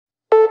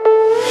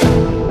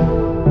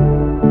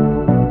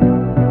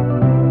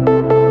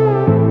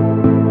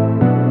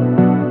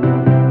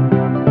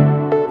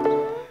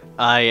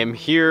I am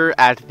here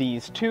at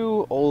these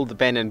two old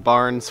abandoned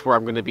barns where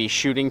I'm going to be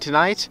shooting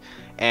tonight,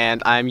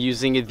 and I'm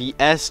using the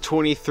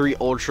S23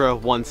 Ultra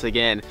once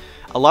again.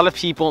 A lot of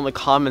people in the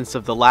comments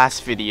of the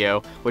last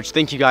video, which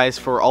thank you guys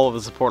for all of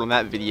the support on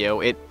that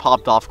video, it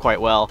popped off quite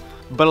well,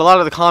 but a lot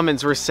of the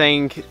comments were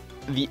saying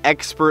the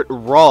Expert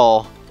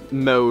RAW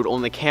mode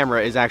on the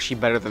camera is actually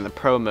better than the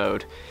Pro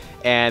mode,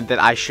 and that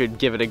I should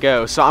give it a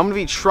go. So I'm going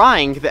to be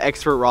trying the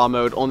Expert RAW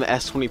mode on the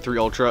S23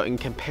 Ultra and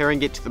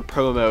comparing it to the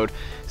Pro mode.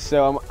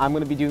 So I'm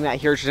going to be doing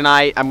that here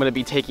tonight. I'm going to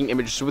be taking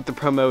images with the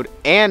Pro mode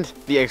and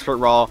the Expert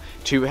RAW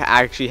to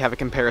actually have a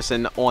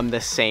comparison on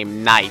the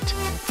same night.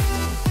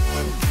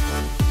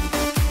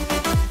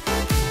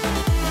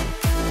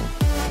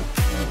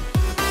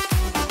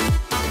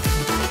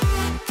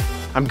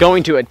 I'm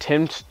going to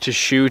attempt to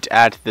shoot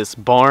at this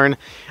barn.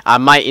 I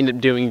might end up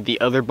doing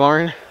the other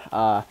barn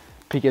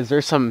because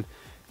there's some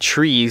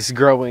trees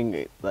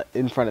growing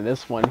in front of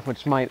this one,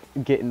 which might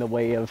get in the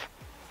way of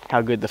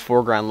how good the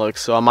foreground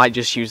looks. So I might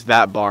just use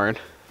that barn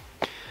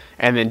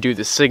and then do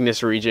the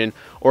Cygnus region,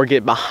 or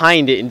get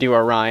behind it and do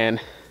Orion,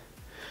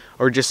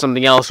 or just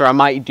something else. Or I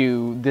might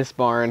do this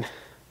barn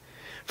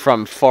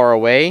from far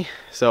away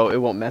so it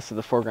won't mess with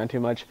the foreground too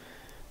much.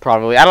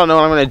 Probably. I don't know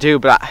what I'm going to do,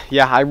 but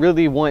yeah, I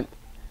really want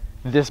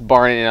this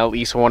barn in at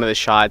least one of the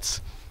shots,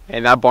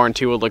 and that barn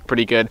too will look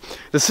pretty good.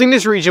 The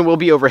Cygnus region will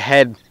be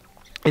overhead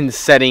in the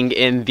setting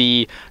in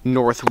the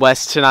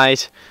northwest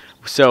tonight,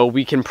 so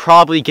we can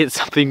probably get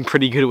something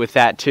pretty good with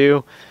that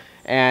too.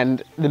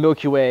 And the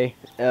Milky Way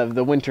of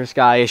the winter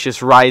sky is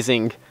just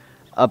rising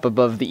up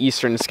above the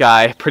eastern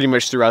sky pretty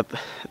much throughout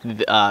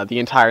the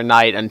entire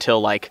night until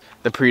like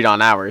the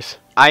pre-dawn hours.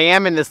 I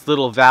am in this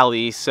little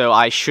valley, so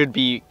I should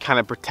be kind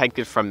of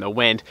protected from the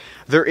wind.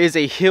 There is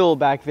a hill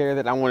back there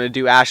that I want to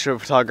do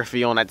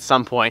astrophotography on at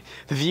some point.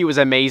 The view is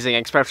amazing,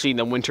 especially in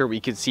the winter we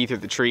could see through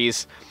the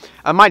trees.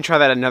 I might try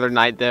that another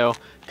night though,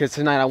 because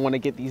tonight I want to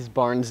get these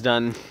barns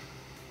done.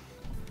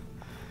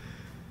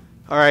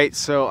 Alright,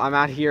 so I'm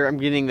out here, I'm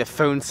getting the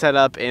phone set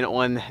up and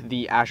on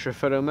the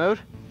astrophoto mode.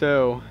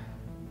 So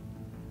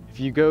if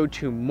you go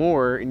to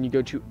more and you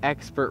go to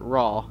Expert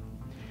RAW,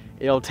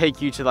 it'll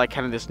take you to like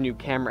kind of this new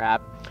camera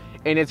app,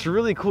 and it's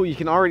really cool. You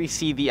can already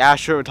see the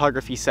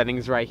astrophotography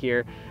settings right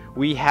here.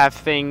 We have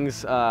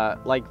things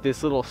like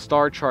this little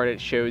star chart it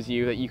shows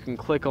you that you can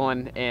click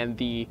on, and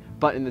the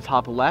button in the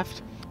top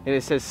left, and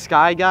it says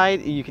Sky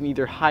Guide. You can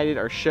either hide it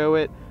or show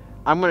it.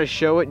 I'm going to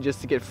show it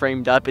just to get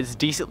framed up. It's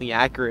decently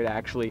accurate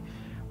actually,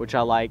 which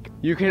I like.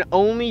 You can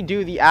only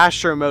do the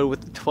Astro mode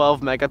with the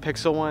 12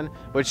 megapixel one,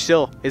 which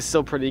is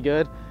still pretty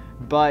good.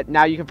 But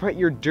now you can put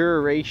your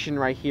duration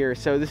right here.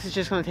 So this is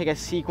just going to take a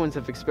sequence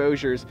of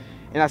exposures,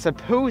 and I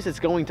suppose it's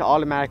going to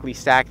automatically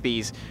stack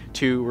these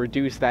to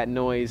reduce that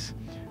noise.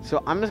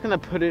 So I'm just going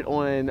to put it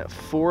on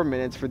 4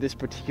 minutes for this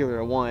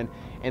particular one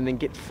and then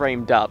get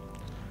framed up.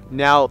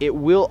 Now it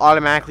will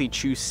automatically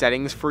choose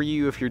settings for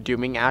you if you're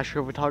doing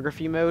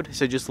astrophotography mode,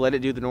 so just let it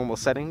do the normal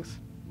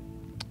settings.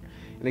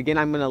 And again,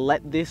 I'm going to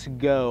let this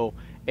go,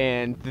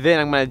 and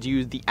then I'm going to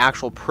use the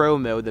actual Pro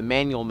mode, the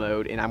manual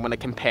mode, and I'm going to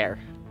compare.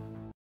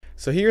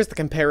 So here's the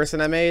comparison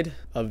I made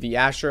of the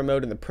Astro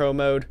mode and the Pro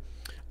mode.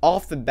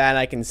 Off the bat,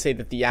 I can say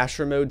that the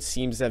Astro mode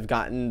seems to have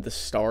gotten the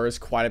stars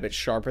quite a bit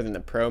sharper than the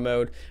Pro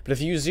mode. But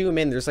if you zoom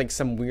in, there's like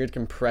some weird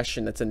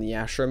compression that's in the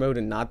Astro mode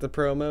and not the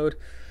Pro mode.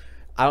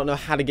 I don't know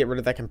how to get rid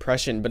of that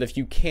compression, but if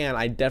you can,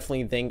 I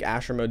definitely think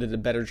Astro mode did a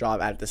better job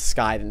at the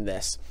sky than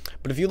this.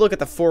 But if you look at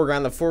the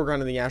foreground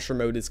in the Astro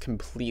mode is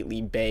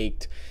completely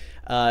baked.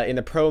 In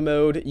the Pro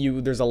mode,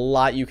 there's a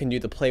lot you can do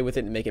to play with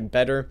it and make it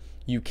better.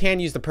 You can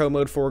use the Pro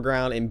mode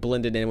foreground and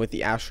blend it in with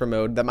the Astro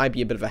mode. That might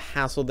be a bit of a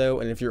hassle though,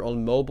 and if you're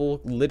on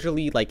mobile,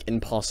 literally like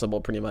impossible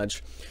pretty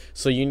much.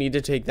 So you need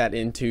to take that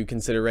into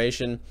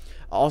consideration.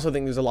 I also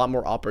think there's a lot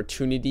more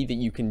opportunity that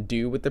you can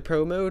do with the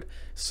Pro mode.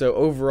 So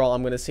overall,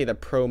 I'm going to say the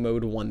Pro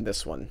mode won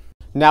this one.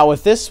 Now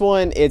with this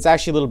one, it's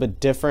actually a little bit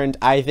different.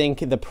 I think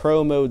the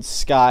Pro mode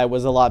sky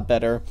was a lot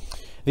better.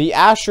 The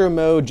Astro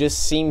mode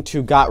just seemed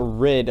to got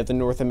rid of the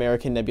North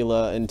American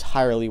nebula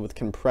entirely with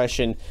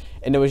compression,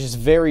 and it was just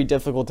very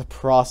difficult to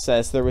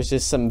process. There was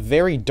just some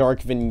very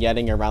dark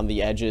vignetting around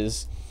the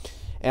edges,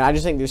 and I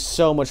just think there's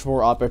so much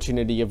more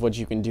opportunity of what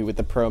you can do with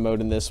the Pro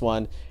mode in this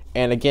one.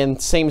 And again,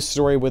 same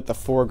story with the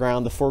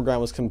foreground. The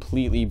foreground was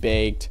completely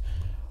baked,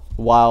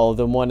 while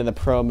the one in the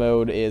Pro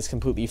mode is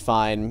completely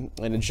fine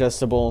and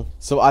adjustable.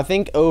 So I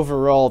think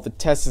overall the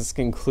test is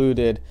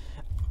concluded.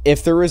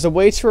 If there is a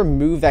way to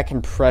remove that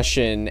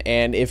compression,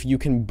 and if you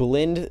can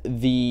blend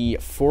the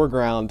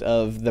foreground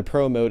of the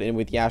Pro mode in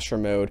with the Astro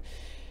mode,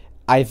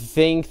 I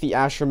think the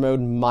Astro mode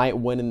might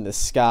win in the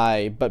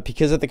sky. But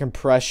because of the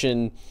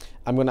compression,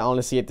 I'm going to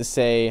honestly have to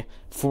say,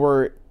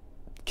 for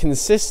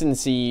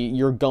consistency,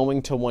 you're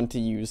going to want to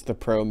use the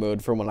Pro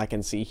mode from what I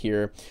can see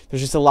here.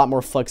 There's just a lot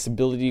more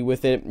flexibility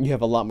with it. You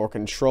have a lot more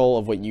control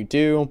of what you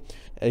do.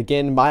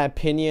 Again, my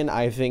opinion,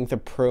 I think the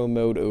Pro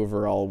mode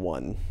overall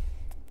won.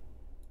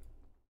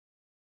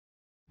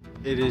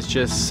 It is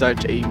just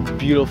such a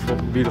beautiful,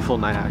 beautiful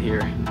night out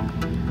here.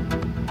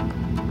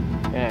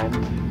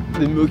 And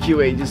The Milky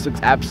Way just looks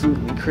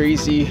absolutely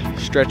crazy,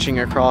 stretching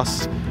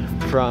across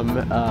from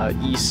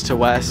east to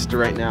west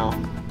right now.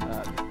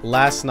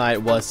 Last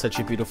night was such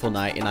a beautiful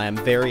night, and I am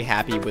very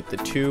happy with the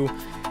 2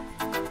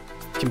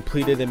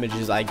 completed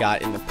images I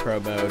got in the pro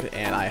mode,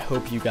 and I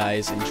hope you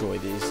guys enjoy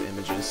these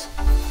images.